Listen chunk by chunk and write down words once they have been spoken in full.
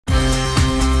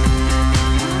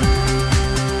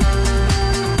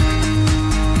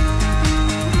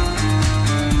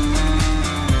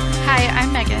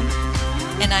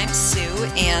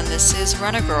and this is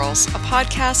Runner Girls, a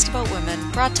podcast about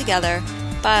women brought together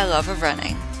by a love of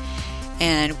running.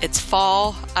 And it's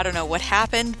fall. I don't know what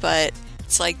happened, but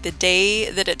it's like the day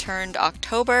that it turned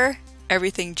October,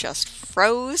 everything just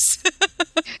froze.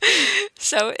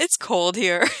 So it's cold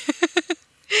here.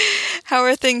 How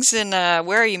are things in,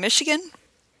 where are you, Michigan?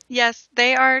 Yes,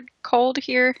 they are cold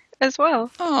here as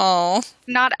well. Oh.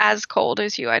 Not as cold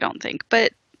as you, I don't think,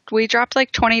 but we dropped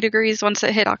like 20 degrees once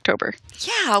it hit October.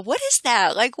 Yeah, what is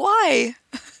that? Like, why?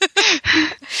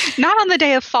 Not on the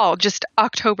day of fall, just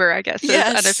October, I guess,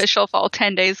 Yes. is unofficial fall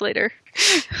 10 days later.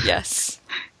 Yes.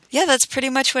 Yeah, that's pretty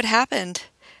much what happened.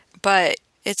 But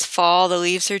it's fall, the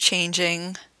leaves are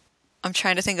changing. I'm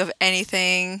trying to think of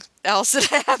anything else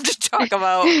that I have to talk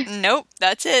about. Nope,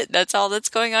 that's it. That's all that's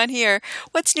going on here.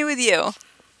 What's new with you?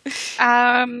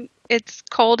 It's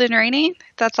cold and rainy.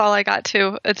 That's all I got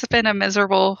to. It's been a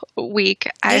miserable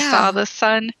week. I saw the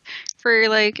sun for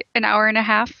like an hour and a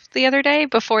half the other day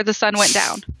before the sun went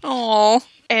down. Oh.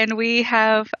 And we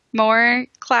have more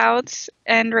clouds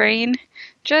and rain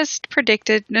just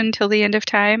predicted until the end of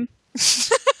time.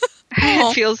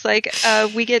 It feels like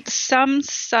we get some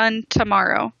sun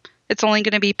tomorrow. It's only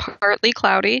going to be partly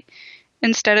cloudy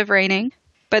instead of raining.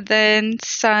 But then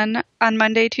sun on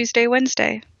Monday, Tuesday,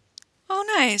 Wednesday. Oh,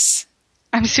 nice.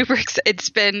 I'm super excited. It's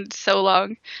been so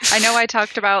long. I know I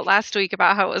talked about last week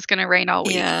about how it was going to rain all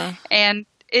week. Yeah. And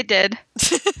it did.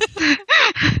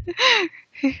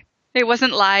 It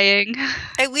wasn't lying.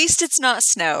 At least it's not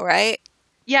snow, right?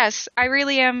 Yes, I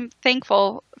really am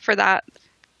thankful for that.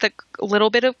 The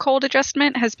little bit of cold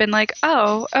adjustment has been like,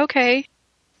 oh, okay,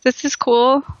 this is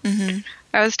cool. Mm-hmm.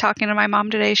 I was talking to my mom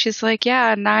today. She's like,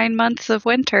 yeah, 9 months of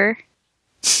winter.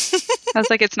 I was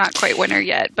like, it's not quite winter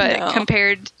yet, but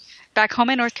compared back home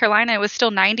in North Carolina, it was still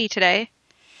 90 today.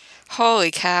 Holy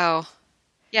cow.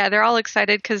 Yeah, they're all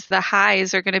excited because the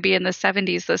highs are going to be in the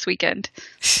 70s this weekend.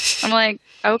 I'm like,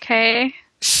 okay.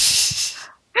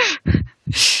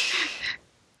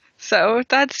 So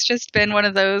that's just been one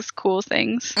of those cool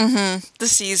things. Mm-hmm. The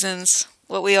seasons,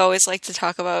 what we always like to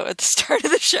talk about at the start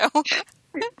of the show.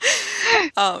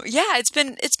 Yeah, it's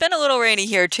been a little rainy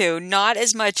here too. Not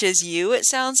as much as you, it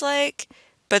sounds like,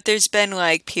 but there's been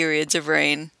like periods of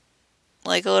rain,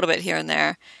 like a little bit here and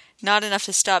there. Not enough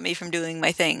to stop me from doing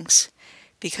my things,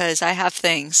 because I have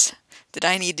things that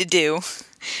I need to do,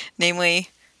 namely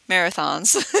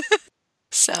marathons.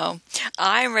 So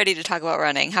I'm ready to talk about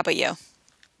running. How about you?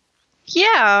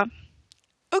 Yeah.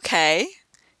 Okay.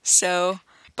 So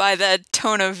by the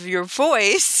tone of your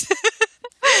voice,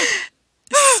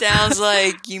 sounds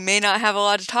like you may not have a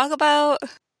lot to talk about.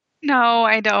 No,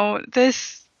 I don't.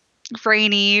 This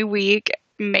rainy week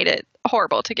made it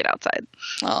horrible to get outside.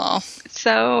 Oh.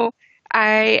 So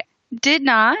I did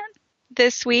not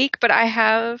this week, but I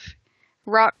have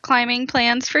rock climbing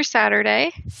plans for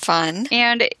Saturday. Fun.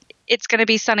 And it's going to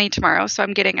be sunny tomorrow, so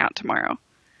I'm getting out tomorrow.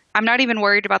 I'm not even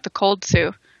worried about the cold,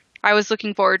 Sue. I was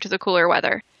looking forward to the cooler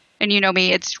weather. And you know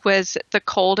me, it was the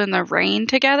cold and the rain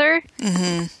together.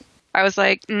 Mm-hmm. I was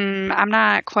like, I'm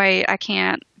not quite, I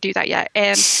can't do that yet.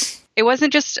 And it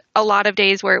wasn't just a lot of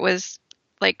days where it was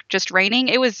like just raining.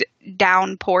 It was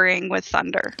downpouring with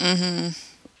thunder. Mm-hmm.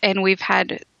 And we've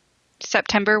had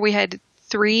September, we had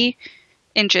 3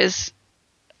 inches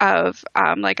of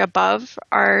like above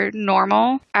our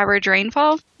normal average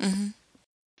rainfall. Mm-hmm.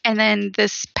 And then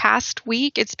this past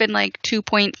week, it's been like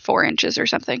 2.4 inches or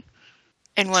something.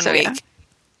 In one week?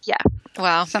 Yeah.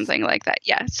 Wow. Something like that.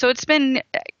 Yeah. So it's been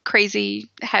crazy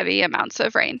heavy amounts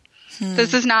of rain.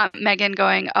 This is not Meagan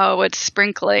going, oh, it's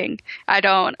sprinkling. I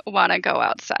don't want to go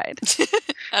outside.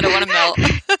 I don't want to melt.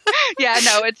 Yeah,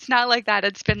 no, it's not like that.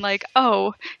 It's been like,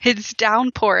 oh, it's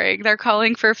downpouring. They're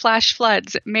calling for flash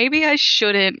floods. Maybe I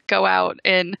shouldn't go out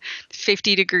in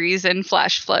 50 degrees and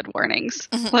flash flood warnings.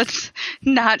 Mm-hmm. Let's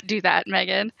not do that,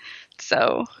 Meagan.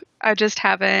 So I just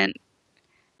haven't.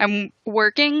 I'm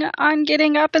working on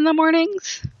getting up in the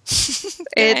mornings. Okay.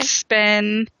 It's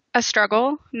been a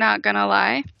struggle, not gonna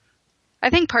lie. I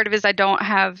think part of it is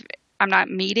I'm not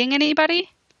meeting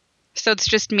anybody. So it's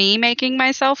just me making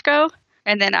myself go.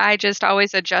 And then I just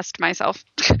always adjust myself.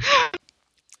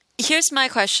 Here's my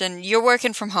question. You're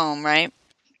working from home, right?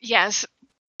 Yes.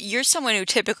 You're someone who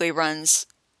typically runs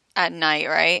at night,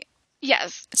 right?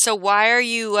 Yes. So why are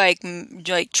you like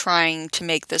trying to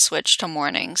make the switch to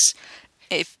mornings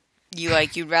if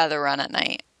you'd rather run at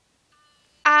night?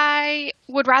 I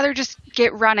would rather just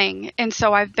get running. And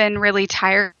so I've been really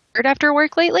tired after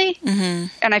work lately. Mm-hmm.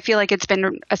 And I feel like it's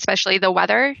been, especially the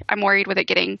weather, I'm worried with it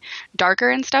getting darker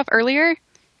and stuff earlier.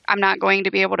 I'm not going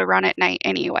to be able to run at night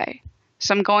anyway.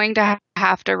 So I'm going to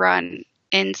have to run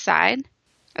inside.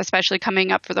 especially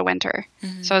coming up for the winter.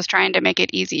 Mm-hmm. So I was trying to make it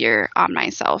easier on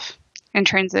myself and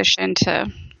transition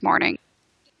to morning.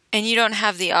 And you don't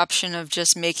have the option of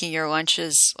just making your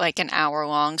lunches like an hour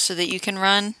long so that you can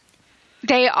run?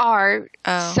 They are.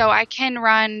 Oh. So I can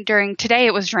run today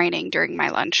it was raining during my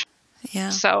lunch. Yeah.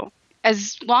 So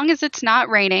as long as it's not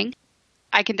raining,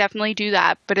 I can definitely do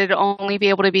that, but it'll only be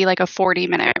able to be like a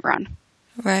 40-minute run.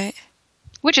 Right.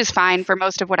 Which is fine for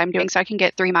most of what I'm doing, so I can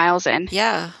get 3 miles in.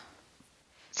 Yeah.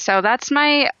 So that's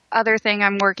my other thing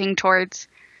I'm working towards,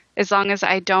 as long as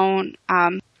I don't,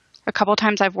 a couple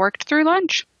times I've worked through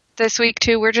lunch. This week,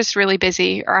 too, we're just really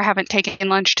busy, or I haven't taken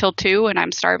lunch till 2, and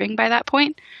I'm starving by that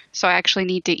point, so I actually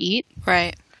need to eat.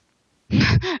 Right.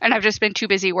 And I've just been too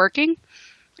busy working,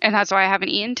 and that's why I haven't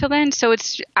eaten till then. So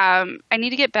it's, I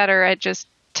need to get better at just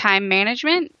time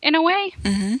management in a way.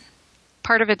 Mm-hmm.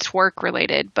 Part of it's work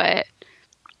related, but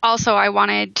also I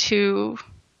wanted to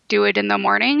do it in the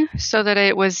morning so that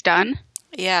it was done.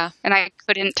 Yeah. And I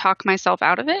couldn't talk myself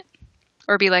out of it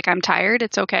or be like, I'm tired.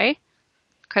 It's okay.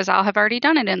 Because I'll have already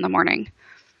done it in the morning.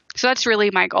 So that's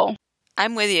really my goal.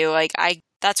 I'm with you.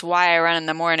 That's why I run in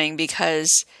the morning,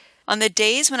 because on the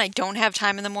days when I don't have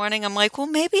time in the morning, I'm like, well,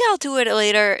 maybe I'll do it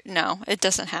later. No, it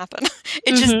doesn't happen.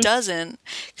 It just doesn't.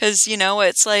 Because,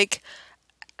 it's like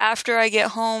after I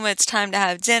get home, it's time to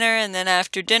have dinner. And then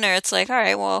after dinner, it's like, all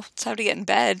right, well, it's time to get in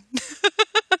bed.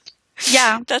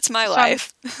 Yeah. That's my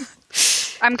life.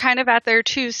 I'm kind of at there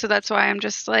too. So that's why I'm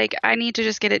just like, I need to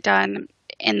just get it done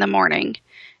in the morning.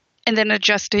 And then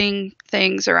adjusting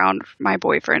things around my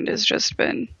boyfriend has just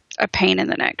been a pain in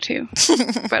the neck too.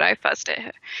 But I fussed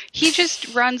it. He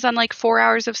just runs on like 4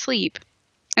 hours of sleep.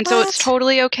 And so it's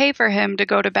totally okay for him to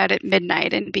go to bed at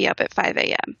midnight and be up at 5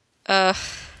 a.m.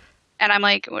 And I'm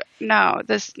like, no,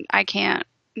 I can't.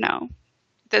 No,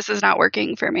 this is not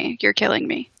working for me. You're killing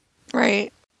me.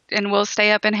 Right. And we'll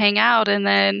stay up and hang out. And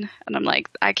I'm like,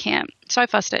 I can't. So I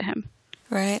fussed at him.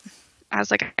 Right. I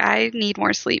was like, I need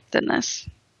more sleep than this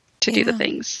to do the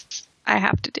things I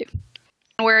have to do.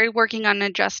 We're working on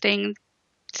adjusting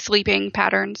sleeping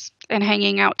patterns and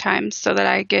hanging out times so that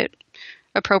I get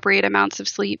appropriate amounts of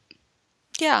sleep.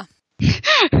 Yeah.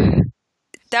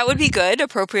 That would be good,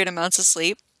 appropriate amounts of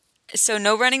sleep. So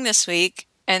no running this week,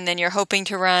 and then you're hoping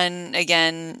to run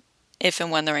again if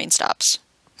and when the rain stops.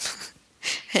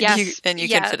 And you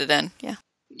can fit it in. Yeah.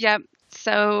 Yep.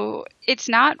 So it's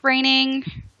not raining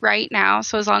right now.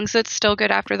 So as long as it's still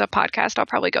good after the podcast, I'll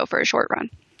probably go for a short run.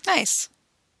 Nice.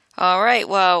 All right.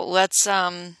 Well, let's,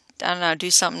 I don't know, do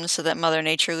something so that Mother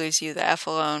Nature leaves you the F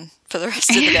alone for the rest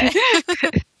of the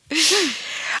day.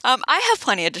 I have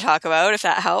plenty to talk about, if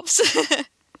that helps.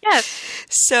 Yes.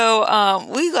 So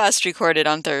we last recorded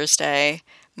on Thursday.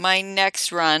 My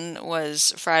next run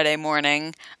was Friday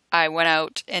morning. I went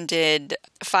out and did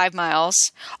 5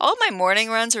 miles. All of my morning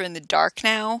runs are in the dark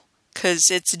now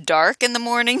because it's dark in the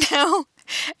morning now.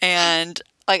 And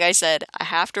like I said, I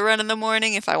have to run in the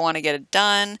morning if I want to get it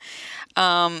done.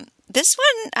 This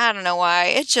one, I don't know why.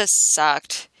 It just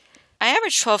sucked. I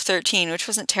averaged 12:13, which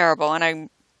wasn't terrible. And I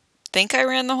think I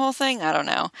ran the whole thing. I don't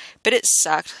know. But it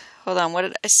sucked. Hold on. What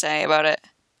did I say about it?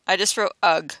 I just wrote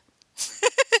ugh.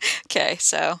 Okay,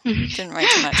 so didn't write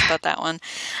too much about that one.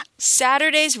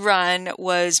 Saturday's run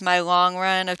was my long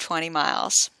run of 20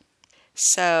 miles.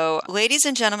 So, ladies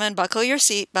and gentlemen, buckle your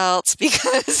seatbelts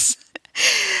because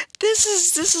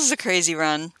this is a crazy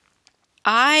run.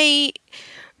 I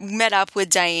met up with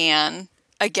Diane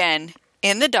again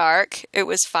in the dark. It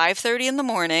was 5:30 in the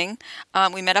morning.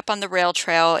 We met up on the rail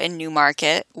trail in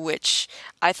Newmarket, which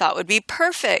I thought would be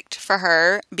perfect for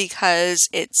her because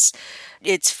it's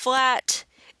flat.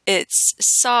 It's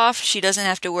soft. She doesn't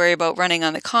have to worry about running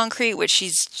on the concrete, which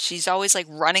she's always like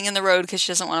running in the road because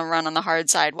she doesn't want to run on the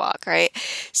hard sidewalk, right?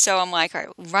 So I'm like, all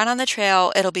right, run on the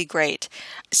trail. It'll be great.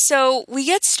 So we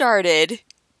get started,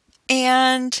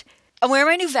 and I'm wearing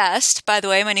my new vest, by the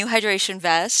way, my new hydration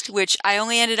vest, which I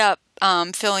only ended up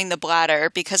filling the bladder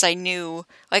because I knew,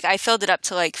 like, I filled it up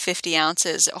to like 50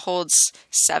 ounces. It holds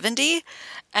 70.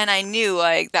 And I knew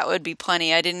like that would be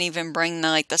plenty. I didn't even bring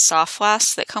the soft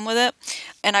flasks that come with it.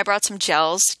 And I brought some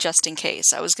gels just in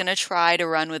case. I was going to try to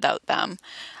run without them.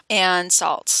 And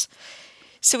salts.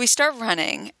 So we start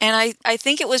running. And I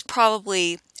think it was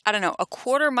probably, I don't know, a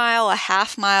quarter mile, a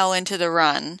half mile into the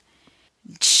run.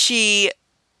 She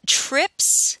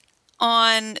trips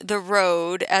on the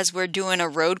road as we're doing a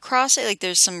road crossing. Like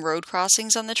there's some road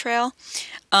crossings on the trail.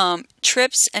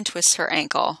 Trips and twists her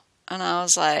ankle. And I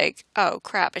was like, oh,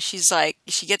 crap. And she's like,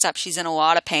 she gets up. She's in a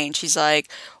lot of pain. She's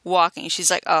like walking. She's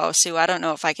like, oh, Sue, I don't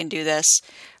know if I can do this.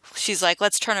 She's like,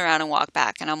 let's turn around and walk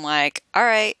back. And I'm like, all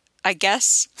right, I guess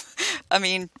I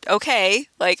mean, okay,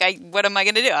 like, what am I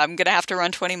going to do? I'm going to have to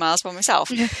run 20 miles by myself.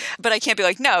 Yeah. But I can't be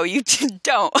like, no, you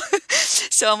don't.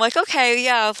 So I'm like, okay,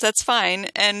 yeah, that's fine.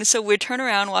 And so we turn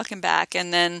around walking back,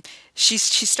 and then she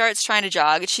starts trying to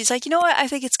jog. And she's like, you know what? I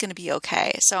think it's going to be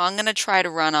okay. So I'm going to try to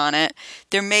run on it.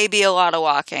 There may be a lot of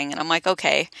walking. And I'm like,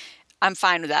 okay, I'm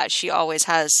fine with that. She always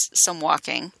has some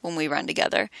walking when we run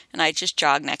together. And I just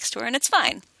jog next to her, and it's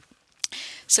fine.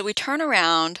 So we turn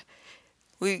around,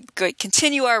 we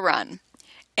continue our run.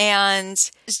 And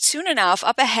soon enough,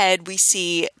 up ahead, we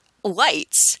see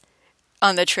lights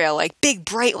on the trail, like big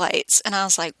bright lights. And I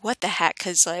was like, what the heck?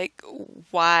 Because like,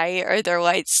 why are there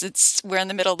lights? We're in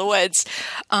the middle of the woods.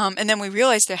 And then we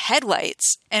realize they're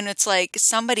headlights. And it's like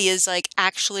somebody is like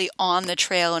actually on the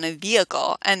trail in a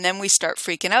vehicle. And then we start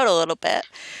freaking out a little bit.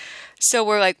 So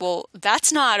we're like, well,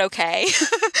 that's not okay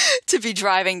to be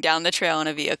driving down the trail in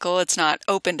a vehicle. It's not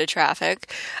open to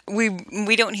traffic. We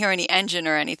don't hear any engine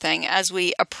or anything. As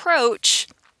we approach,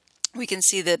 we can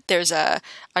see that there's a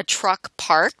truck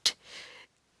parked,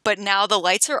 but now the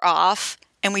lights are off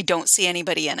and we don't see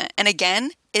anybody in it. And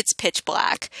again, it's pitch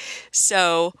black.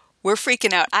 So we're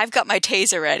freaking out. I've got my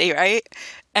taser ready, right?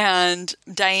 And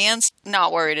Diane's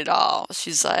not worried at all.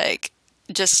 She's like,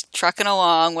 just trucking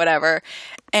along, whatever.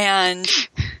 And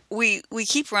we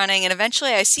keep running, and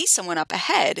eventually I see someone up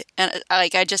ahead, and I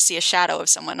just see a shadow of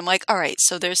someone. I'm like, all right,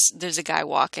 so there's a guy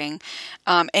walking,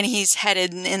 and he's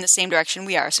headed in the same direction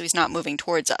we are, so he's not moving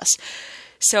towards us.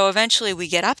 So eventually we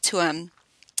get up to him,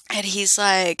 and he's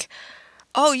like,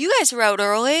 oh, you guys are out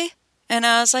early? And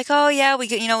I was like, oh yeah, we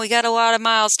got a lot of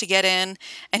miles to get in.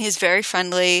 And he's very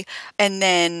friendly. And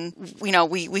then,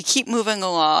 we keep moving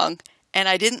along. And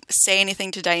I didn't say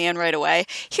anything to Diane right away.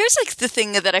 Here's like the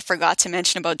thing that I forgot to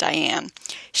mention about Diane.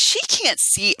 She can't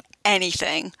see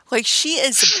anything. Like, she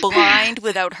is blind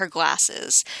without her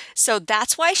glasses. So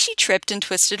that's why she tripped and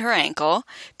twisted her ankle,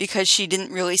 because she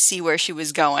didn't really see where she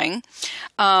was going.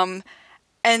 And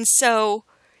so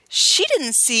she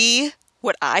didn't see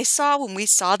what I saw when we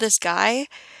saw this guy.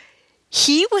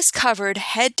 He was covered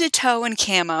head to toe in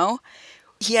camo.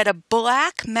 He had a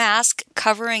black mask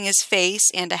covering his face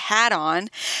and a hat on,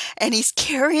 and he's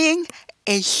carrying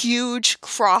a huge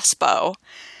crossbow.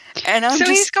 And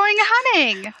he's going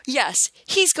hunting. Yes,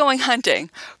 he's going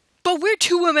hunting. But we're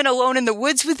two women alone in the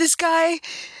woods with this guy.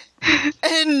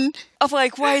 And I'm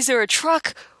like, why is there a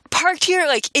truck parked here?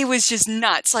 Like, it was just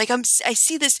nuts. Like, I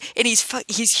see this, and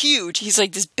he's huge. He's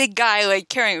like this big guy, like,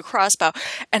 carrying a crossbow.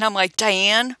 And I'm like,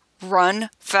 Diane, run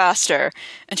faster.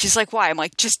 And she's like, why? I'm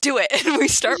like, just do it. And we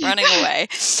start running away.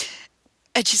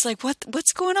 And she's like,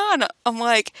 what's going on? I'm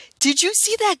like, did you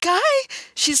see that guy?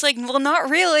 She's like, well, not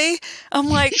really. I'm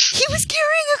like, he was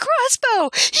carrying a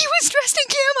crossbow. He was dressed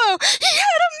in camo. He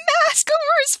had a mask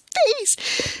over his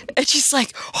face. And she's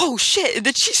like, oh shit. And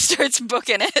then she starts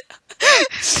booking it.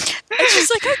 And she's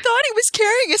like, I thought he was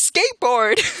carrying a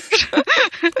skateboard.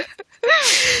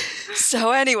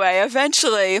 So anyway,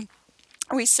 eventually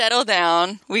we settle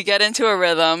down. We get into a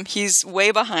rhythm. He's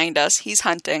way behind us. He's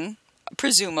hunting.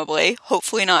 Presumably,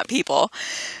 hopefully not people,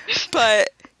 but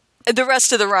the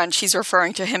rest of the run, she's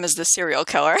referring to him as the serial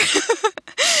killer.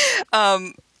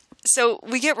 So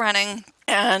we get running,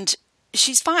 and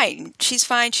she's fine. She's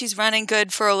fine. She's running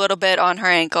good for a little bit on her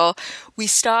ankle. We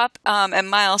stop at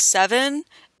mile 7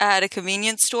 at a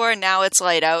convenience store. Now it's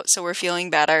light out, so we're feeling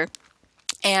better,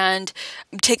 and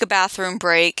take a bathroom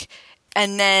break,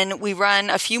 and then we run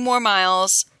a few more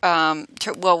miles.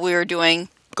 We were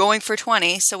going for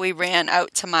 20, so we ran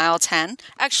out to mile 10.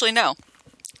 Actually, no.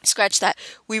 Scratch that.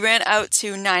 We ran out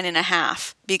to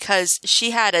 9.5 because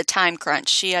she had a time crunch.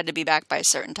 She had to be back by a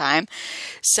certain time.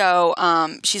 So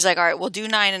she's like, all right, we'll do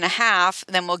 9.5,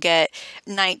 then we'll get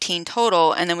 19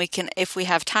 total, and then we can, if we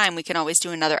have time, we can always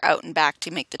do another out and back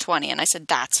to make the 20. And I said,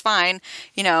 that's fine,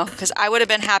 because I would have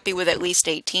been happy with at least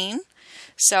 18.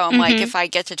 So I'm like, if I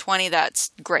get to 20,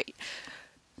 that's great.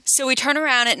 So we turn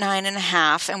around at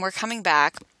 9.5, and we're coming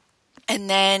back. And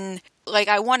then,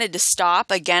 I wanted to stop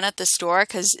again at the store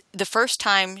because the first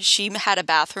time she had a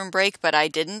bathroom break, but I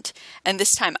didn't. And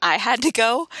this time I had to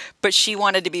go, but she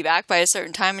wanted to be back by a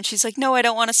certain time. And she's like, no, I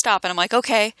don't want to stop. And I'm like,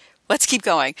 okay, let's keep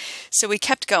going. So we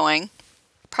kept going.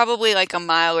 Probably a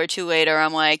mile or two later,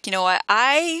 I'm like, you know what?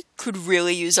 I could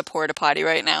really use a porta potty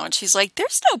right now. And she's like,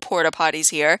 there's no porta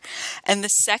potties here. And the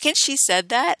second she said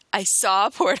that, I saw a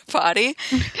porta potty,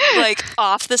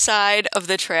 off the side of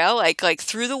the trail, like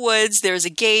through the woods. There was a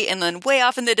gate, and then way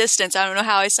off in the distance, I don't know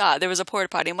how I saw it, there was a porta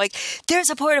potty. I'm like, there's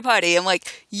a porta potty. I'm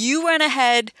like, you run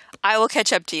ahead. I will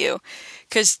catch up to you.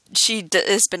 Because she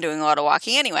has been doing a lot of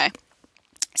walking anyway.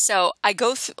 So I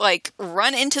go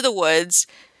run into the woods,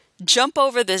 jump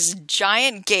over this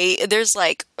giant gate. There's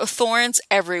like thorns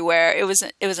everywhere. It was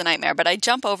a nightmare, but I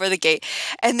jump over the gate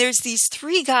and there's these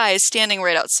 3 guys standing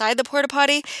right outside the porta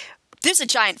potty. There's a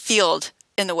giant field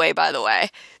in the way, by the way.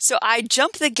 So I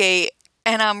jump the gate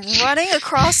and I'm running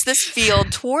across this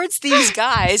field towards these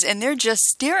guys and they're just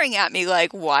staring at me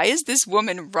like, why is this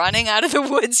woman running out of the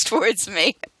woods towards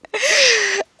me?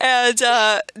 And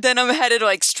then I'm headed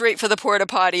like straight for the porta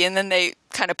potty, and then they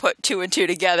kind of put 2 and 2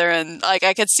 together, and like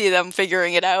I could see them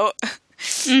figuring it out.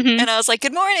 Mm-hmm. And I was like,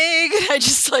 good morning. I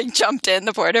just like jumped in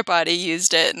the porta potty,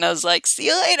 used it, and I was like, see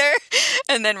you later,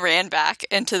 and then ran back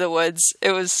into the woods.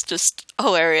 It was just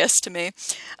hilarious to me.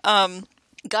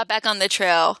 Got back on the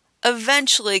trail,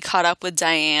 eventually caught up with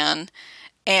Diane,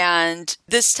 and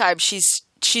this time she's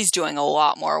doing a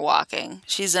lot more walking.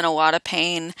 She's in a lot of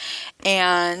pain,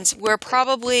 and we're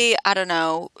probably,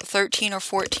 13 or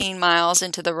 14 miles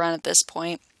into the run at this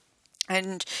point.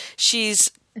 And she's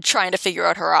trying to figure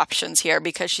out her options here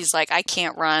because she's like, I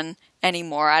can't run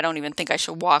anymore. I don't even think I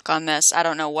should walk on this. I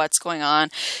don't know what's going on.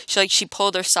 She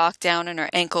pulled her sock down and her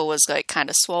ankle was like kind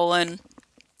of swollen.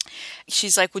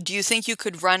 She's like, well, do you think you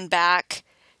could run back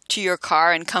to your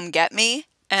car and come get me?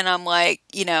 And I'm like,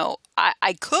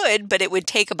 I could, but it would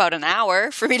take about an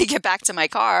hour for me to get back to my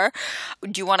car.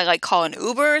 Do you want to like call an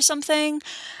Uber or something?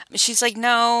 She's like,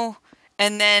 no.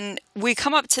 And then we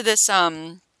come up to this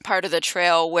part of the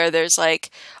trail where there's like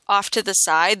off to the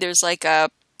side, there's like a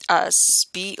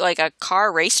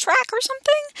car racetrack or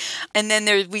something. And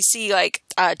then we see like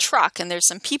a truck and there's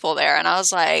some people there. And I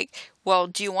was like, well,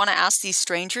 do you want to ask these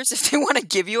strangers if they want to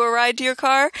give you a ride to your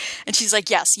car? And she's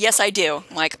like, yes, I do.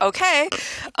 I'm like, okay.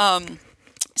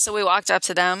 So we walked up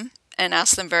to them and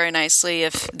asked them very nicely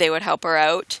if they would help her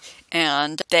out.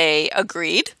 And they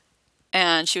agreed.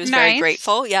 And she was very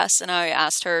grateful. Yes. And I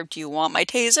asked her, do you want my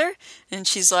taser? And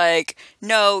she's like,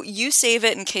 no, you save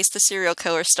it in case the serial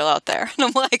killer's still out there. And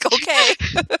I'm like, okay.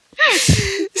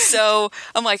 So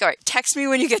I'm like, all right, text me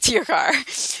when you get to your car.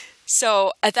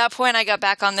 So at that point, I got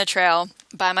back on the trail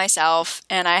by myself,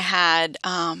 and I had,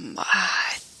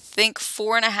 I think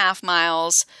 4.5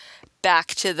 miles back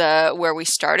to where we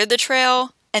started the trail.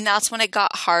 And that's when it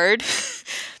got hard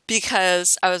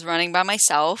because I was running by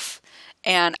myself,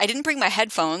 and I didn't bring my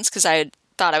headphones because I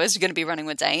thought I was going to be running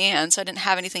with Diane, so I didn't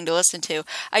have anything to listen to.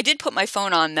 I did put my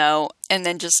phone on though, and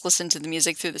then just listen to the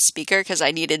music through the speaker because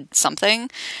I needed something.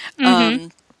 Mm-hmm.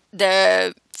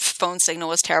 The phone signal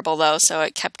was terrible though, so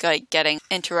it kept like getting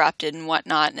interrupted and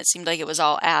whatnot, and it seemed like it was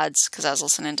all ads because I was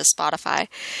listening to Spotify.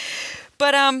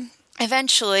 But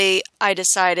eventually I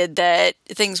decided that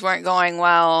things weren't going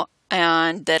well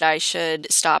and that I should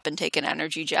stop and take an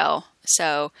energy gel.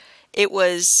 So it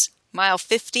was mile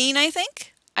 15, I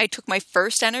think. I took my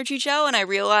first energy gel and I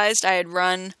realized I had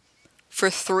run for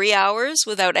 3 hours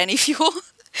without any fuel.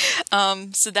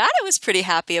 So that I was pretty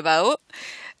happy about.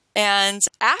 And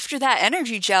after that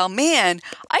energy gel, man,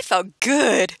 I felt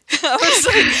good.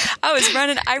 I was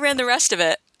running, I ran the rest of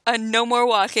it. No more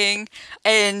walking.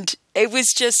 And it was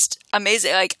just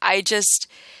amazing. Like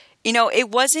it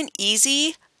wasn't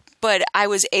easy, but I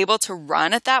was able to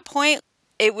run at that point.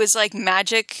 It was like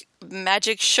magic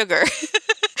sugar.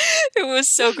 It was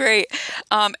so great.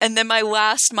 And then my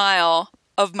last mile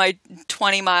of my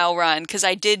 20-mile run, because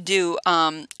I did do,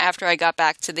 after I got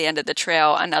back to the end of the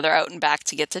trail, another out and back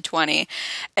to get to 20.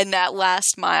 And that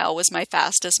last mile was my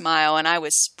fastest mile, and I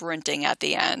was sprinting at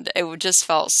the end. It just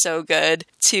felt so good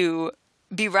to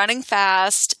be running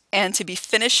fast and to be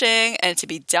finishing and to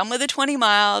be done with the 20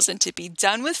 miles and to be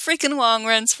done with freaking long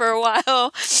runs for a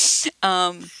while.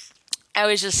 I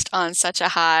was just on such a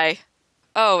high.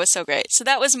 Oh, it was so great. So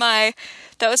that was my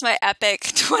epic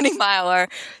 20-miler,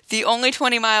 the only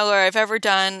 20-miler I've ever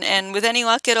done, and with any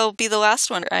luck, it'll be the last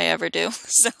one I ever do.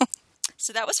 So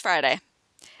that was Friday.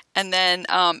 And then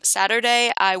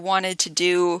Saturday, I wanted to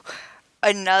do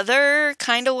another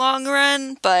kind of long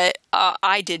run, but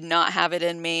I did not have it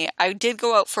in me. I did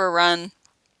go out for a run.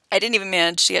 I didn't even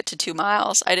manage to get to 2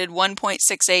 miles. I did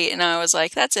 1.68, and I was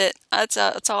like, that's it. That's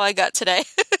all I got today.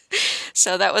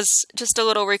 So that was just a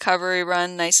little recovery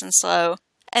run, nice and slow.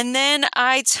 And then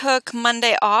I took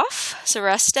Monday off, so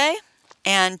rest day.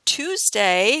 And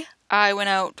Tuesday, I went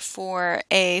out for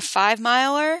a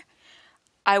 5-miler.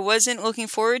 I wasn't looking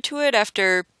forward to it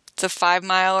after the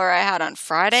 5-miler I had on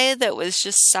Friday that was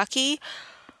just sucky.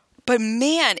 But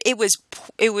man, it was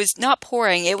not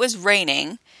pouring, it was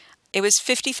raining. It was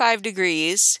 55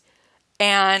 degrees,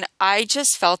 and I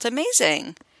just felt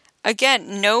amazing.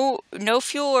 Again, no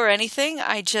fuel or anything.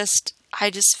 I just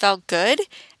felt good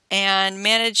and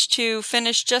managed to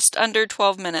finish just under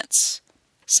 12 minutes.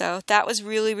 So that was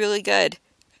really, really good.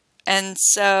 And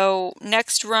so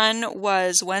next run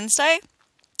was Wednesday.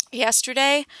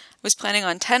 Yesterday, I was planning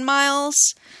on 10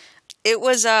 miles. It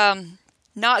was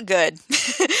not good.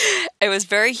 It was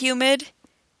very humid,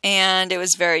 and it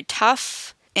was very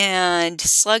tough and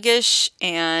sluggish,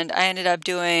 and I ended up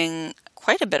doing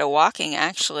quite a bit of walking,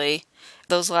 actually,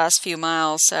 those last few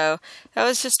miles. So that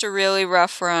was just a really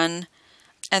rough run.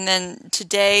 And then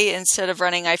today, instead of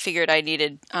running, I figured I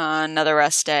needed another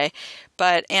rest day.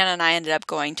 But Anna and I ended up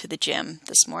going to the gym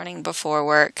this morning before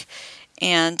work.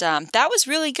 And that was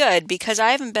really good because I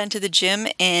haven't been to the gym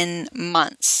in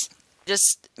months.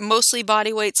 Just mostly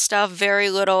body weight stuff, very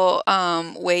little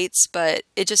weights, but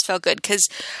it just felt good because,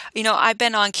 I've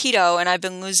been on keto and I've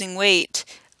been losing weight.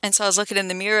 And so I was looking in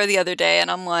the mirror the other day and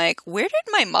I'm like, where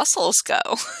did my muscles go?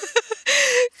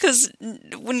 Because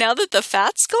now that the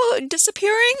fat's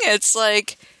disappearing, it's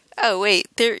like, oh, wait,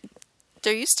 there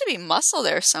used to be muscle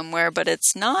there somewhere, but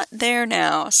it's not there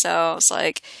now. So I was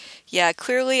like, yeah,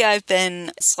 clearly I've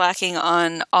been slacking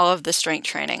on all of the strength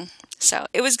training. So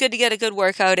it was good to get a good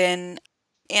workout in.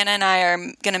 Anna and I are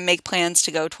going to make plans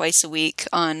to go twice a week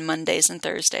on Mondays and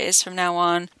Thursdays from now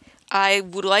on. I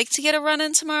would like to get a run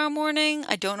in tomorrow morning.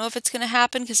 I don't know if it's going to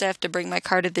happen because I have to bring my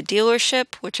car to the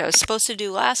dealership, which I was supposed to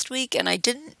do last week and I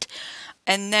didn't.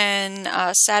 And then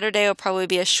Saturday will probably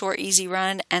be a short, easy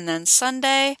run. And then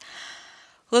Sunday,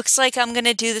 looks like I'm going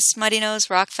to do the Smutty Nose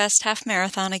Rockfest half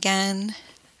marathon again.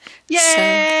 Yay! So,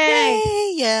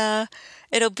 yay! Yeah.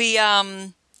 It'll be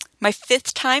my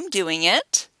 5th time doing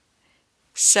it.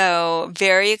 So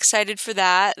very excited for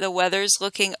that. The weather's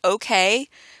looking okay.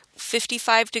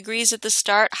 55 degrees at the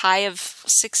start, high of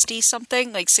 60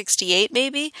 something, like 68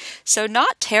 maybe. So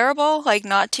not terrible, like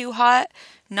not too hot,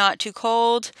 not too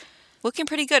cold. Looking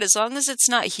pretty good. As long as it's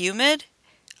not humid,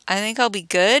 I think I'll be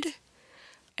good.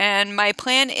 And my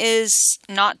plan is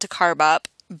not to carb up,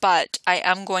 but I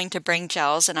am going to bring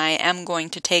gels and I am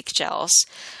going to take gels.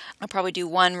 I'll probably do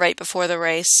one right before the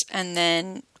race and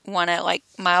then one at like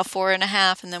mile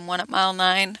 4.5 and then one at mile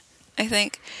 9, I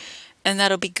think. And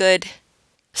that'll be good.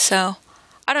 So,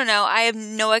 I don't know. I have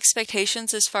no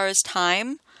expectations as far as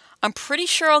time. I'm pretty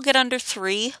sure I'll get under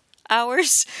 3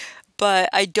 hours, but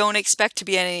I don't expect to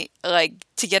be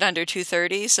to get under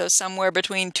 2:30. So somewhere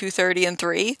between 2:30 and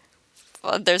 3.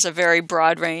 Well, there's a very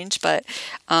broad range, but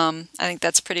I think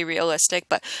that's pretty realistic.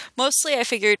 But mostly I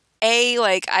figured,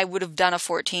 I would have done a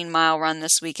 14-mile run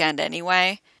this weekend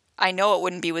anyway. I know it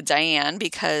wouldn't be with Diane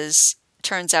because it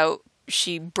turns out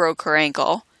she broke her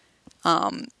ankle.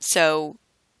 So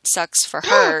sucks for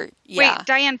her. Yeah. Wait,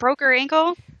 Diane broke her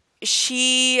ankle?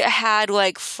 She had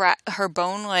her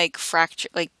bone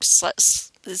fractured,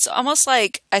 it's almost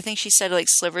like, I think she said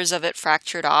slivers of it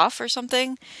fractured off or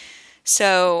something.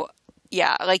 So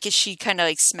yeah, she kind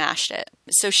of smashed it.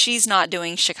 So she's not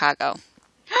doing Chicago.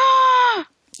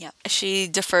 Yeah, she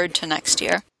deferred to next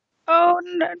year. Oh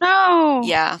no.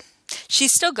 Yeah.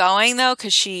 She's still going though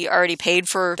because she already paid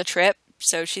for the trip.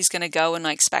 So she's going to go and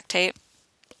spectate,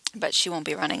 but she won't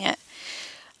be running it.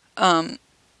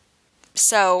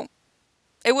 So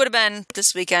it would have been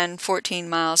this weekend 14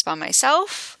 miles by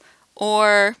myself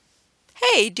or,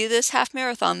 hey, do this half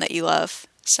marathon that you love.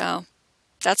 So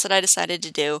that's what I decided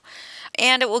to do.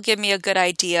 And it will give me a good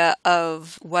idea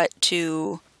of what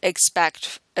to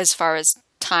expect as far as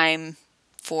time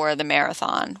for the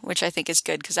marathon, which I think is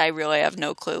good because I really have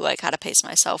no clue how to pace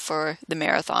myself for the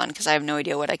marathon because I have no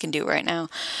idea what I can do right now.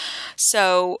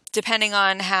 So depending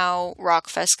on how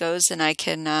Rockfest goes, then I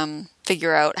can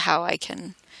figure out how I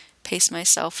can pace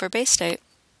myself for Bay State.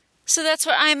 So that's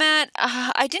where I'm at.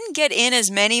 I didn't get in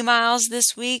as many miles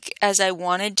this week as I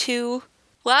wanted to.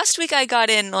 Last week I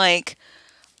got in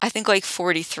I think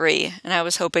 43 and I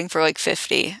was hoping for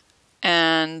 50.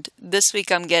 And this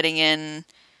week I'm getting in,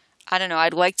 I don't know,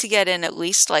 I'd like to get in at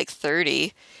least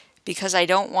 30 because I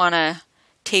don't want to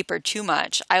taper too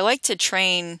much. I like to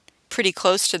train pretty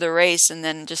close to the race and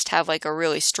then just have a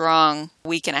really strong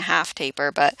week and a half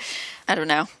taper, but I don't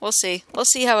know. We'll see. We'll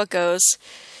see how it goes.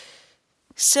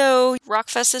 So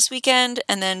Rockfest this weekend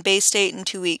and then Bay State in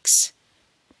 2 weeks.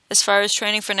 As far as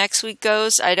training for next week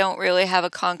goes, I don't really have a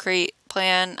concrete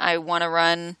plan. I want to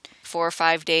run 4 or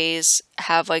 5 days,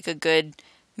 have a good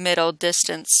middle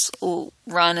distance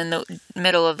run in the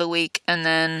middle of the week, and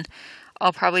then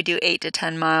I'll probably do 8 to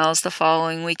 10 miles the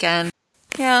following weekend.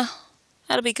 Yeah,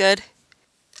 that'll be good.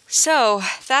 So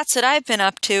that's what I've been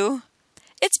up to.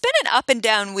 It's been an up and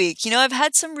down week. I've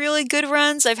had some really good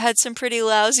runs. I've had some pretty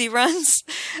lousy runs.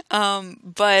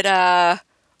 But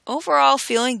overall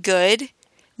feeling good.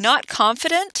 Not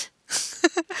confident,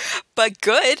 but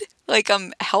good.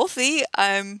 I'm healthy.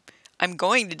 I'm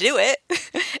going to do it.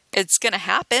 It's going to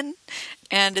happen.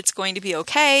 and it's going to be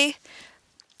okay.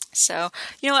 So,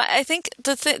 I think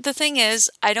the thing is,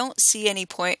 I don't see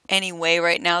any way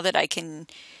right now that I can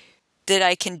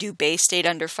do Bay State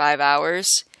under 5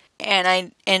 hours,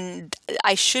 and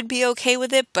I should be okay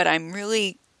with it, but I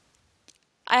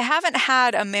haven't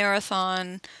had a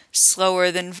marathon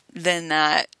slower than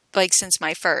that, like since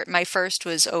my first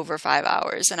was over 5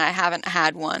 hours, and I haven't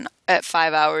had one at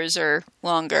 5 hours or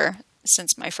longer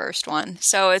since my first one.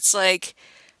 So it's like,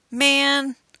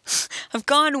 man, I've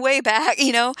gone way back,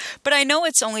 but I know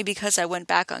it's only because I went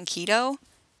back on keto,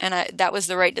 and that was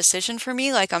the right decision for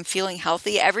me. Like, I'm feeling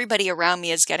healthy. Everybody around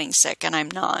me is getting sick, and I'm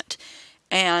not.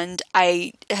 And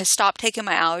I have stopped taking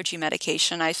my allergy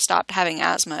medication. I've stopped having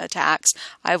asthma attacks.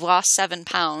 I've lost 7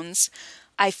 pounds.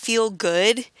 I feel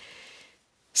good.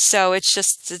 So it's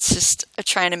just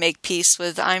trying to make peace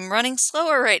with, I'm running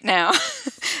slower right now.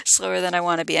 Slower than I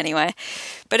want to be anyway.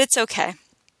 But it's okay.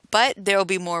 But there will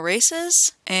be more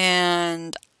races,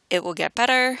 and it will get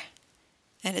better,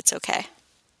 and it's okay.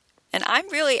 And I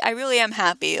really am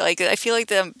happy. Like, I feel like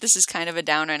this is kind of a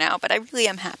downer now, but I really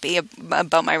am happy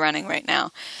about my running right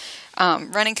now.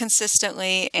 Running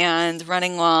consistently and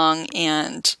running long,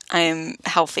 and I'm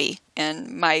healthy,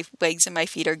 and my legs and my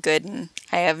feet are good, and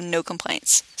I have no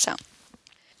complaints. So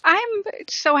I'm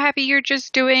so happy you're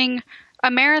just doing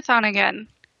a marathon again,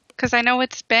 because I know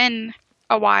it's been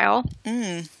a while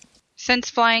since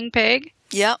Flying Pig.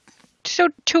 Yep. So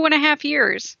 2.5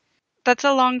 years. That's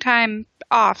a long time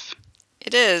off.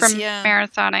 It is, from yeah.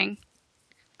 marathoning.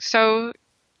 So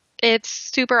it's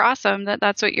super awesome that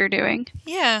that's what you're doing.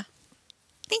 Yeah.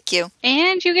 Thank you.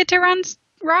 And you get to run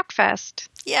Rockfest.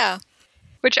 Yeah.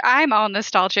 Which I'm all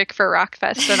nostalgic for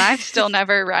Rockfest, and I've still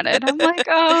never run it. I'm like,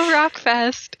 oh,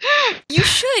 Rockfest. You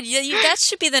should. That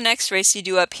should be the next race you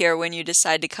do up here when you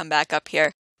decide to come back up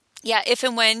here. Yeah, if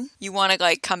and when you want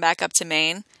to come back up to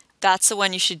Maine, that's the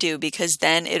one you should do, because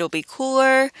then it'll be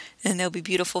cooler, and there'll be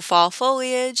beautiful fall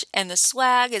foliage, and the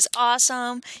swag is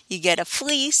awesome. You get a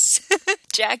fleece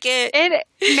jacket. It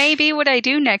may be what I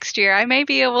do next year. I may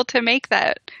be able to make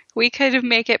that. We could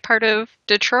make it part of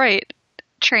Detroit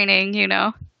training,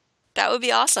 That would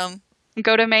be awesome.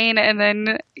 Go to Maine, and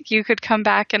then you could come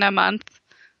back in a month.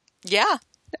 Yeah.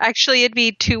 Actually, it'd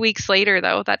be 2 weeks later,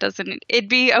 though. It'd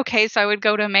be okay. So I would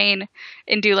go to Maine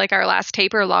and do our last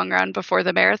taper long run before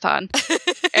the marathon,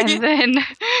 and then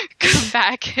come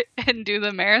back and do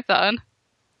the marathon.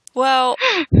 Well,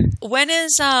 when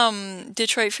is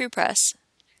Detroit Free Press?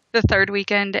 The third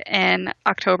weekend in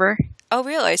October. Oh,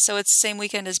 really? So it's the same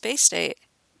weekend as Bay State?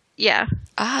 Yeah.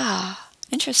 Ah,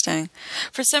 interesting.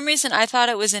 For some reason, I thought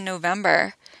it was in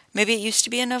November. Maybe it used to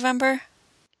be in November?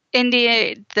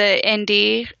 The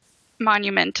Indy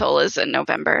Monumental is in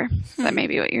November. That may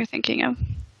be what you're thinking of.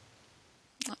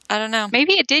 I don't know.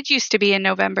 Maybe it did used to be in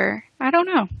November. I don't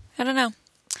know.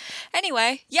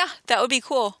 Anyway, yeah, that would be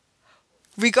cool.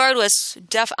 Regardless,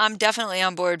 I'm definitely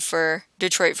on board for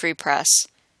Detroit Free Press.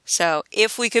 So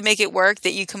if we could make it work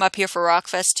that you come up here for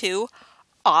Rockfest too,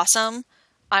 awesome.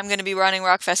 I'm going to be running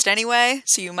Rockfest anyway,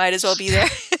 so you might as well be there.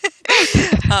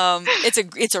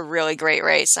 It's a really great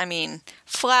race. I mean,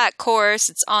 flat course,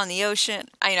 it's on the ocean.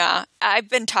 I know, I've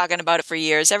been talking about it for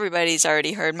years. Everybody's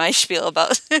already heard my spiel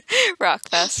about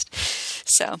Rockfest.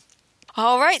 So,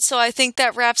 all right, so I think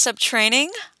that wraps up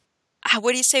training.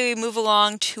 What do you say we move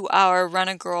along to our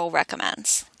Runner Girl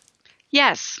recommends?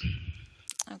 Yes.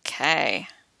 Okay.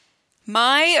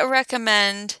 My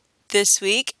recommend this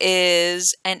week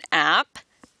is an app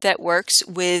that works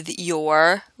with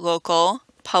your local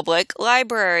public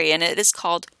library, and it is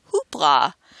called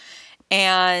Hoopla.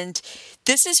 And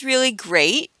this is really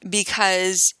great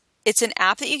because it's an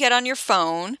app that you get on your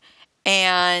phone,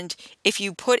 and if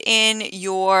you put in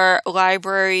your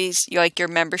library's, your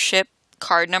membership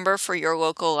card number for your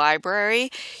local library,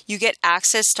 you get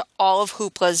access to all of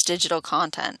Hoopla's digital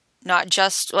content. Not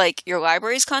just your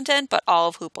library's content, but all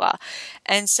of Hoopla.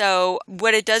 And so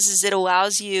what it does is it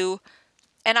allows you,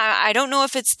 and I don't know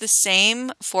if it's the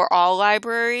same for all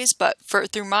libraries, but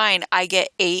through mine, I get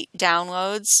 8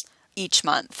 downloads each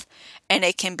month. And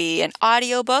it can be an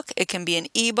audiobook, it can be an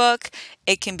ebook,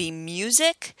 it can be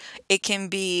music, it can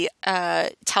be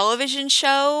a television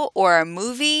show or a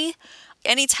movie,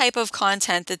 any type of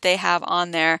content that they have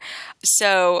on there.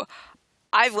 So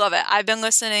I love it. I've been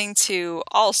listening to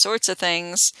all sorts of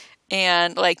things,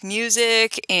 and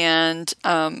music, and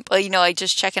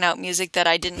just checking out music that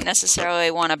I didn't necessarily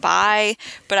want to buy,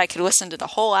 but I could listen to the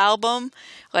whole album.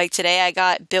 Like today I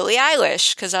got Billie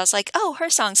Eilish because I was like, oh, her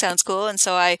song sounds cool, and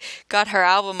so I got her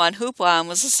album on Hoopla and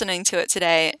was listening to it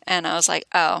today, and I was like,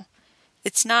 oh,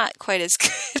 it's not quite as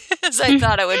good as I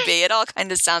thought it would be. It all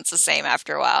kind of sounds the same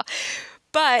after a while.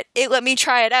 But it let me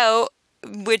try it out,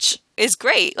 which is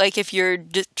great. Like if you're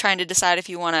trying to decide if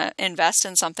you want to invest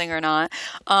in something or not.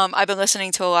 I've been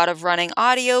listening to a lot of running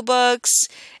audiobooks,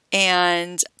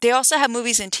 and they also have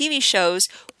movies and TV shows,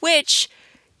 which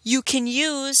you can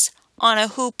use on a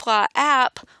Hoopla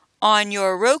app on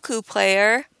your Roku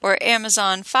player or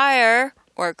Amazon Fire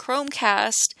or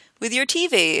Chromecast with your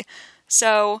TV.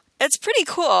 So it's pretty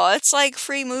cool. It's like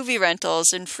free movie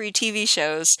rentals and free TV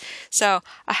shows. So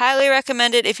I highly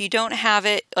recommend it if you don't have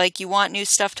it, like you want new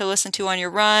stuff to listen to on your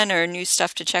run or new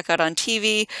stuff to check out on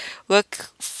TV, look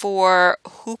for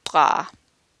Hoopla.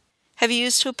 Have you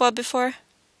used Hoopla before?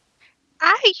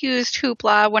 I used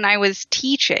Hoopla when I was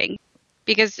teaching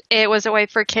because it was a way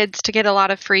for kids to get a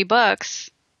lot of free books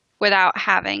without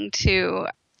having to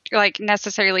like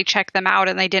necessarily check them out,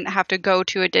 and they didn't have to go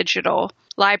to a digital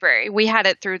library. We had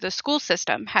it through the school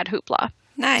system, had Hoopla.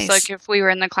 Nice. So like if we were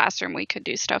in the classroom, we could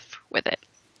do stuff with it.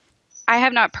 I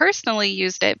have not personally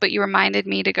used it, but you reminded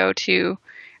me to go to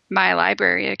my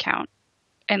library account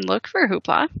and look for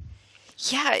Hoopla.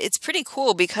 Yeah, it's pretty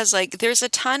cool because like there's a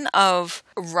ton of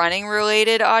running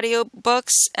related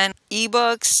audiobooks and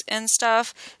ebooks and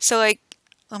stuff. So like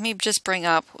let me just bring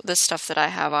up the stuff that I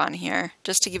have on here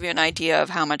just to give you an idea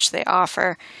of how much they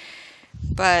offer.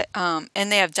 But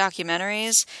and they have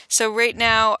documentaries. So right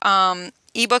now,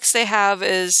 ebooks they have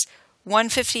is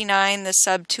 159, the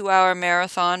sub 2-hour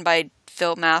marathon by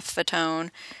Phil Mathfatone.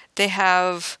 They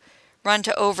have Run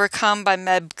to Overcome by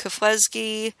Meb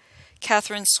Keflezighi.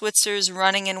 Catherine Switzer's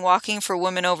Running and Walking for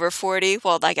Women Over 40.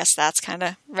 Well, I guess that's kind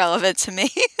of relevant to me.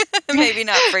 Maybe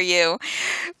not for you.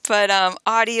 But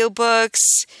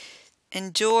audiobooks,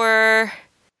 Endure.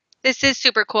 This is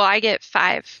super cool. I get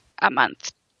 5 a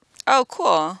month. Oh,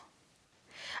 cool.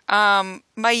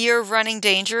 My Year of Running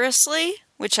Dangerously,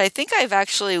 which I think I've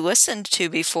actually listened to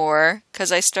before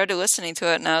because I started listening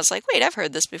to it and I was like, wait, I've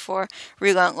heard this before.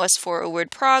 Relentless Forward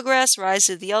Progress, Rise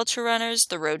of the Ultra Runners,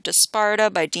 The Road to Sparta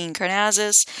by Dean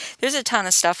Karnazes. There's a ton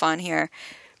of stuff on here.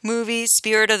 Movies,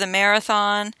 Spirit of the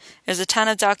Marathon. There's a ton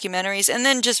of documentaries and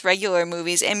then just regular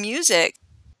movies and music.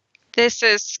 This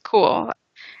is cool.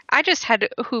 I just had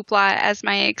Hoopla as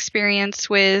my experience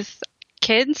with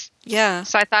kids. Yeah.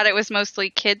 So I thought it was mostly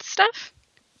kids stuff.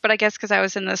 But I guess because I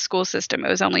was in the school system, it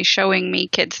was only showing me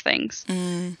kids things.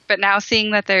 But now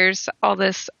seeing that there's all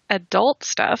this adult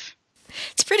stuff.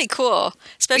 It's pretty cool.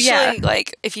 Especially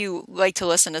like if you like to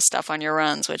listen to stuff on your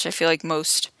runs, which I feel like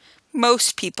most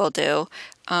people do.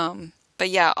 But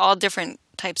yeah, all different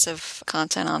types of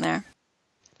content on there.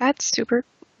 That's super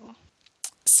cool.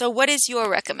 So what is your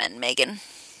recommend, Meagan?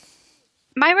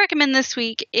 My recommend this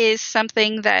week is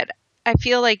something that I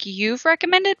feel like you've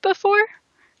recommended before,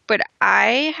 but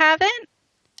I haven't.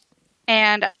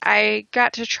 And I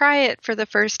got to try it for the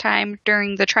first time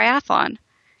during the triathlon,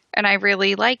 and I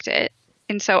really liked it.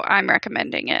 And so I'm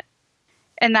recommending it.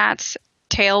 And that's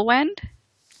Tailwind.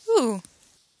 Ooh.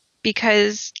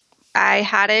 Because I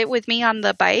had it with me on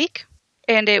the bike,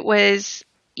 and it was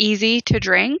easy to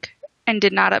drink and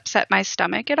did not upset my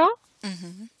stomach at all.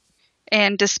 Mm-hmm.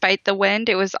 And despite the wind,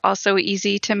 it was also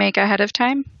easy to make ahead of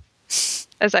time,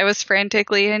 as I was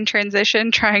frantically in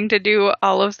transition trying to do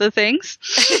all of the things.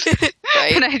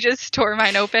 Right. And I just tore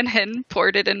mine open and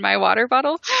poured it in my water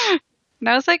bottle. And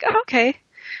I was like, oh, okay.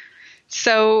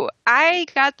 So I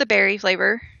got the berry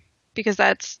flavor because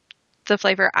that's the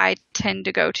flavor I tend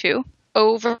to go to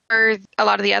over a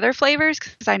lot of the other flavors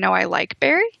because I know I like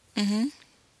berry. Mm-hmm.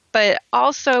 But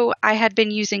also I had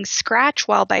been using Scratch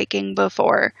while biking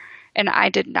before, and I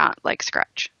did not like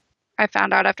Scratch. I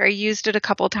found out after I used it a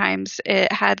couple times,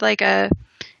 it had like a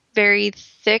very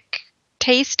thick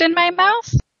taste in my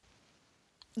mouth.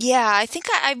 Yeah, I think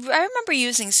I remember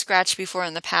using Scratch before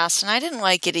in the past, and I didn't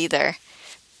like it either.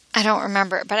 I don't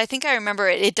remember, but I think I remember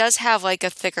it. It does have like a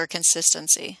thicker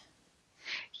consistency.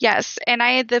 Yes, and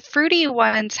the fruity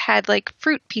ones had like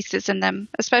fruit pieces in them.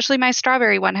 Especially my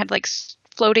strawberry one had like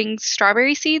floating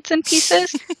strawberry seeds in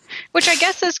pieces, which I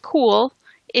guess is cool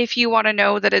if you want to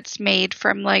know that it's made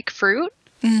from like fruit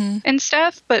and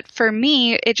stuff. But for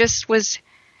me, it just was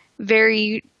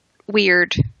very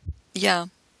weird. Yeah.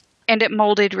 And it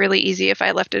molded really easy if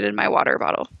I left it in my water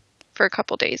bottle for a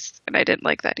couple days. And I didn't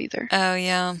like that either. Oh,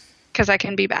 yeah. Because I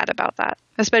can be bad about that.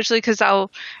 Especially because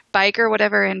I'll bike or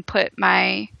whatever and put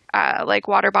my like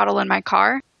water bottle in my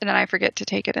car. And then I forget to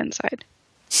take it inside.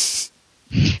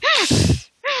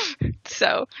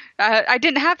 So I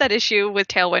didn't have that issue with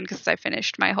Tailwind because I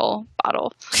finished my whole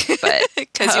bottle. But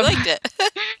because you liked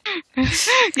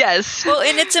it. Yes. Well,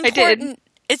 and it's important.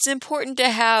 It's important to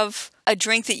have a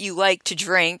drink that you like to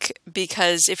drink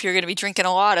because if you're going to be drinking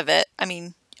a lot of it, I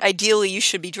mean, ideally you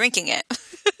should be drinking it.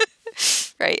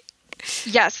 right?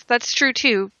 Yes, that's true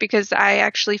too, because I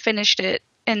actually finished it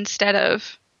instead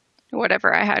of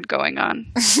whatever I had going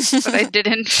on that I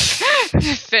didn't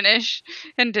finish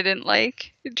and didn't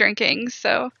like drinking.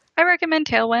 So I recommend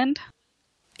Tailwind.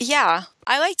 Yeah,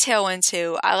 I like Tailwind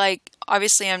too.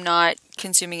 Obviously, I'm not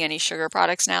consuming any sugar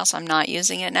products now, so I'm not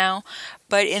using it now.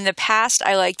 But in the past,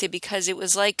 I liked it because it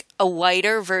was like a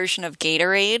lighter version of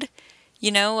Gatorade.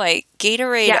 Like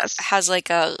Gatorade Yes. has like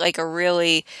a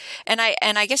really, and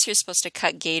I guess you're supposed to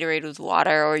cut Gatorade with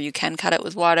water, or you can cut it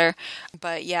with water.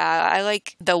 But yeah, I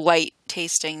like the light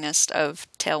tastingness of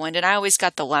Tailwind, and I always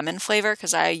got the lemon flavor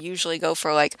because I usually go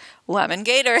for like lemon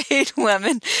Gatorade,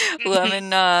 lemon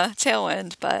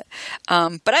Tailwind. But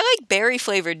I like berry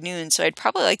flavored Noon, so I'd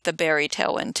probably like the berry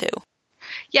Tailwind too.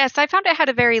 Yes, I found it had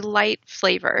a very light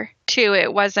flavor too.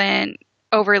 It wasn't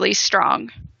overly strong,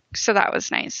 so that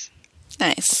was nice.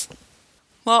 Nice.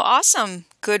 Well, awesome.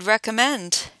 Good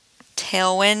recommend.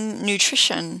 Tailwind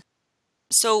Nutrition.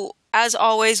 So, as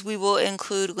always, we will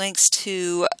include links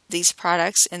to these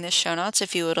products in the show notes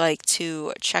if you would like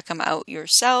to check them out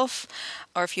yourself,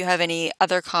 or if you have any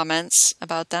other comments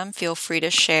about them, feel free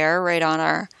to share right on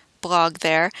our blog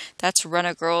there. That's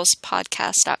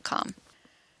runagirlspodcast.com.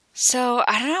 So,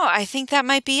 I don't know. I think that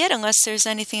might be it, unless there's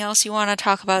anything else you want to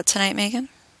talk about tonight, Meagan.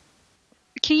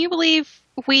 Can you believe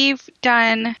we've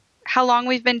done how long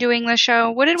we've been doing the show?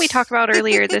 What did we talk about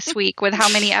earlier this week with how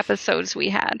many episodes we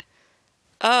had?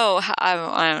 Oh,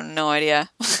 I have no idea.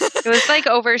 It was like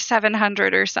over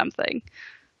 700 or something.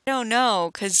 I don't know,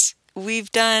 because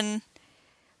we've done,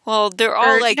 well, they're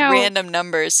all random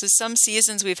numbers. So some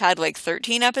seasons we've had like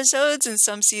 13 episodes, and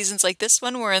some seasons like this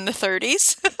one we're in the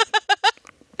 30s.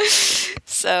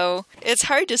 So it's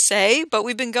hard to say, but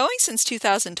we've been going since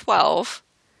 2012.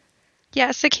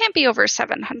 Yes, it can't be over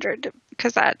 700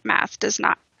 because that math does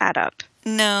not add up.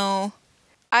 No.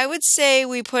 I would say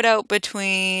we put out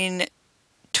between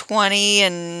 20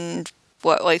 and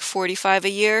 45 a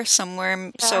year somewhere.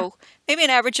 Yeah. So maybe an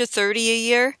average of 30 a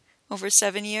year over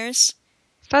 7 years.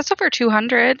 That's over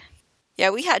 200.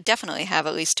 Yeah, we definitely have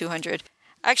at least 200.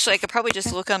 Actually, I could probably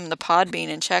just look on the Podbean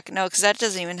and check. No, because that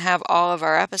doesn't even have all of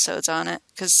our episodes on it,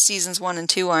 because seasons 1 and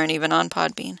 2 aren't even on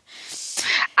Podbean.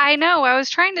 I know. I was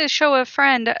trying to show a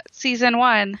friend season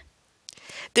 1.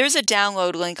 There's a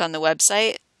download link on the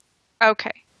website.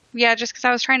 Okay. Yeah, just because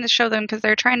I was trying to show them because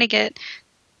they're trying to get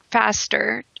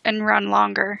faster and run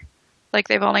longer. Like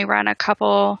they've only run a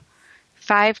couple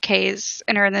 5Ks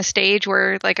and are in the stage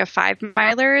where like a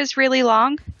 5-miler is really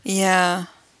long. Yeah.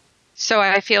 So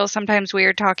I feel sometimes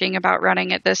weird talking about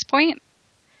running at this point.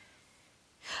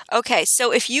 Okay,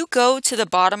 so if you go to the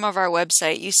bottom of our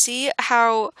website, you see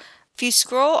how if you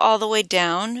scroll all the way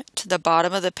down to the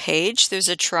bottom of the page, there's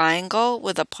a triangle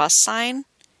with a plus sign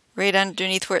right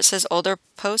underneath where it says older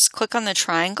posts. Click on the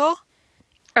triangle.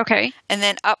 Okay. And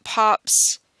then up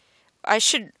pops, we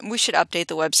should update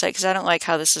the website because I don't like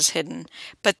how this is hidden.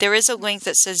 But there is a link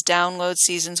that says download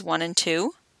seasons 1 and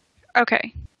 2.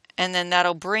 Okay. And then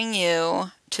that'll bring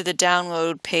you to the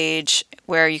download page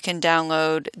where you can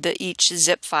download each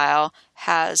zip file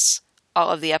has all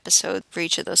of the episodes for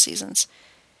each of those seasons.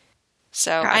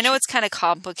 So gotcha. I know it's kind of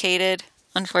complicated,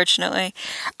 unfortunately.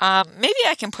 Maybe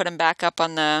I can put them back up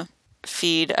on the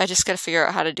feed. I just got to figure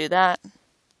out how to do that.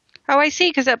 Oh, I see,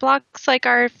 because it blocks like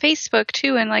our Facebook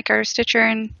too, and like our Stitcher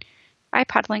and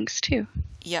iPod links too.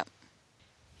 Yep.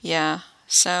 Yeah.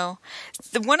 So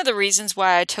one of the reasons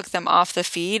why I took them off the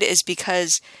feed is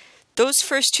because those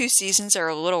first 2 seasons are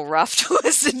a little rough to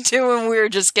listen to when we were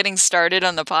just getting started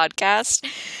on the podcast.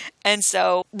 And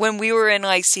so when we were in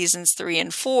like seasons 3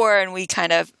 and 4 and we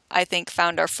kind of, I think,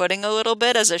 found our footing a little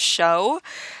bit as a show,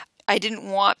 I didn't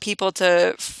want people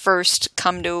to first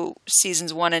come to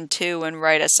seasons 1 and 2 and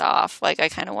write us off. Like I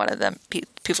kind of wanted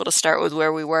people to start with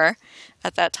where we were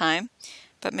at that time.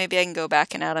 But maybe I can go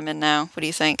back and add them in now. What do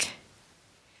you think?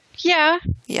 Yeah.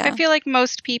 I feel like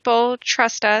most people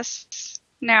trust us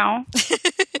now.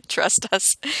 Trust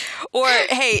us. Or,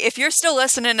 hey, if you're still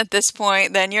listening at this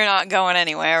point, then you're not going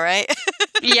anywhere, right?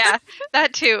 Yeah,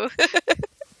 that too.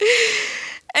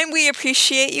 And we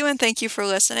appreciate you and thank you for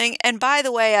listening. And by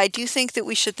the way, I do think that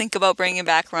we should think about bringing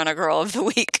back Runner Girl of the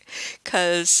Week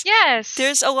because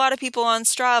there's a lot of people on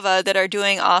Strava that are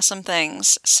doing awesome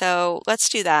things. So let's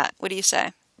do that. What do you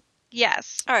say?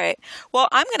 Yes. All right. Well,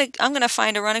 I'm gonna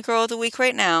find a Runner Girl of the Week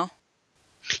right now.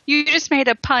 You just made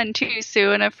a pun too,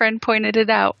 Sue, and a friend pointed it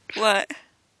out. What?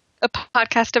 A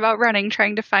podcast about running,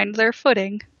 trying to find their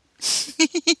footing.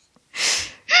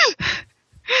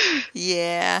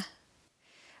 Yeah.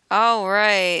 All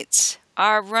right.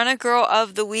 Our Runner Girl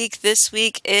of the Week this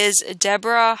week is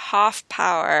Deborah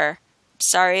Hoffpower.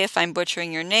 sorry if I'm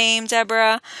butchering your name,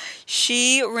 Deborah.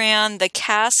 She ran the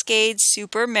Cascade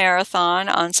Super Marathon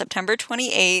on September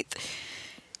 28th.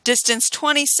 Distance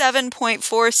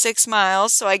 27.46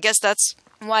 miles, so I guess that's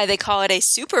why they call it a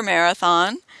super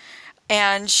marathon.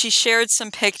 And she shared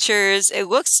some pictures. It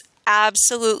looks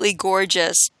absolutely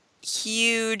gorgeous.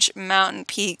 Huge mountain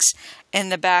peaks in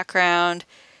the background.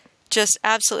 Just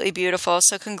absolutely beautiful.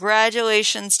 So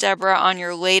congratulations, Deborah, on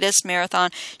your latest marathon.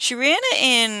 She ran it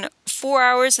in 4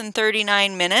 hours and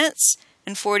 39 minutes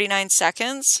and 49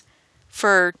 seconds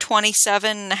for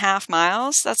 27.5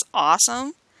 miles. That's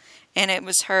awesome. And it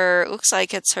looks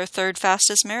like it's her third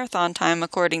fastest marathon time,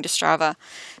 according to Strava.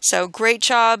 So great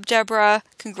job, Deborah.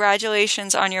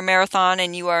 Congratulations on your marathon,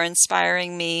 and you are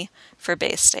inspiring me for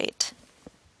Bay State.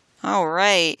 All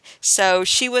right. So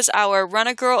she was our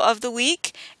Runner Girl of the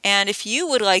Week. And if you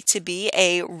would like to be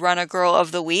a Runner Girl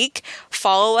of the Week,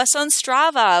 follow us on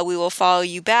Strava. We will follow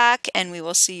you back, and we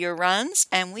will see your runs,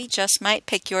 and we just might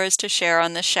pick yours to share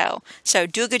on the show. So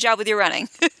do a good job with your running.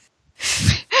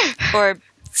 Or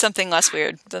something less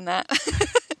weird than that.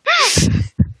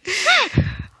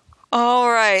 All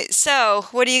right. So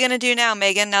what are you going to do now,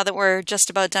 Meagan, now that we're just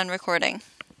about done recording?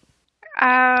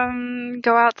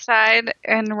 Go outside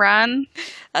and run.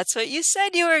 That's what you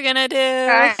said you were going to do.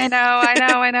 I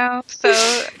know.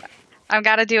 So I've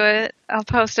got to do it. I'll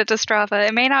post it to Strava.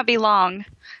 It may not be long,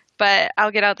 but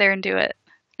I'll get out there and do it.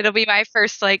 It'll be my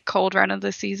first cold run of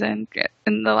the season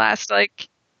in the last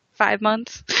 5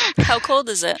 months. How cold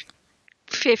is it?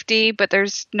 50, but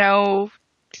there's no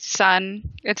sun.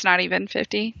 It's not even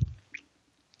 50.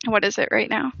 What is it right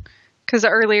now? Because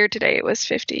earlier today it was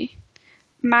 50.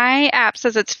 My app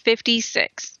says it's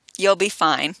 56. You'll be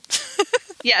fine.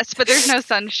 Yes, but there's no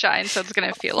sunshine, so it's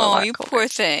going to feel a lot colder. Oh, you poor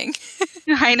thing.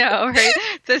 I know, right?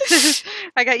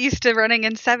 I got used to running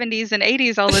in 70s and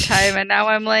 80s all the time, and now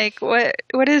I'm like,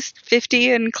 what is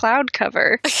 50 in cloud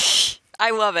cover? I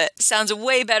love it. Sounds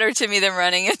way better to me than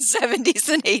running in 70s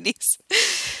and 80s.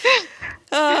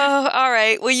 Oh, all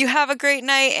right. Well, you have a great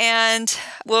night, and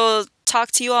we'll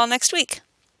talk to you all next week.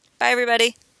 Bye,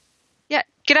 everybody. Yeah,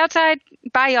 get outside.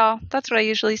 Bye, y'all. That's what I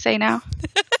usually say now.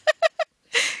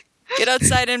 Get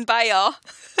outside and bye, y'all.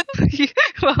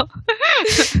 Well,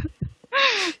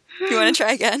 you want to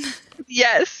try again?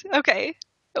 Yes. Okay.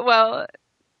 Well,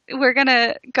 we're going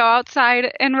to go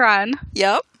outside and run.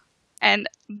 Yep. And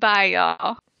bye,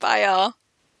 y'all. Bye, y'all.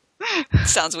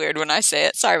 Sounds weird when I say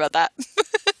it. Sorry about that.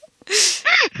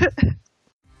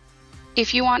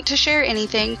 If you want to share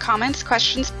anything, comments,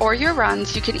 questions, or your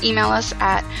runs, you can email us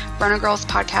at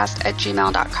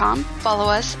runnergirlspodcast@gmail.com. Follow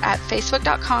us at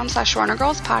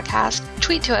facebook.com/runnergirlspodcast.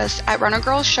 Tweet to us at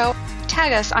runnergirlshow.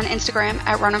 Tag us on Instagram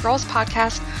at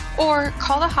runnergirlspodcast, or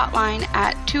call the hotline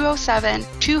at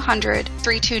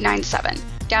 207-200-3297.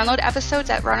 Download episodes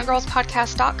at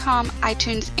runnergirlspodcast.com,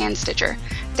 iTunes, and Stitcher.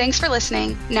 Thanks for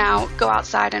listening. Now go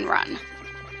outside and run.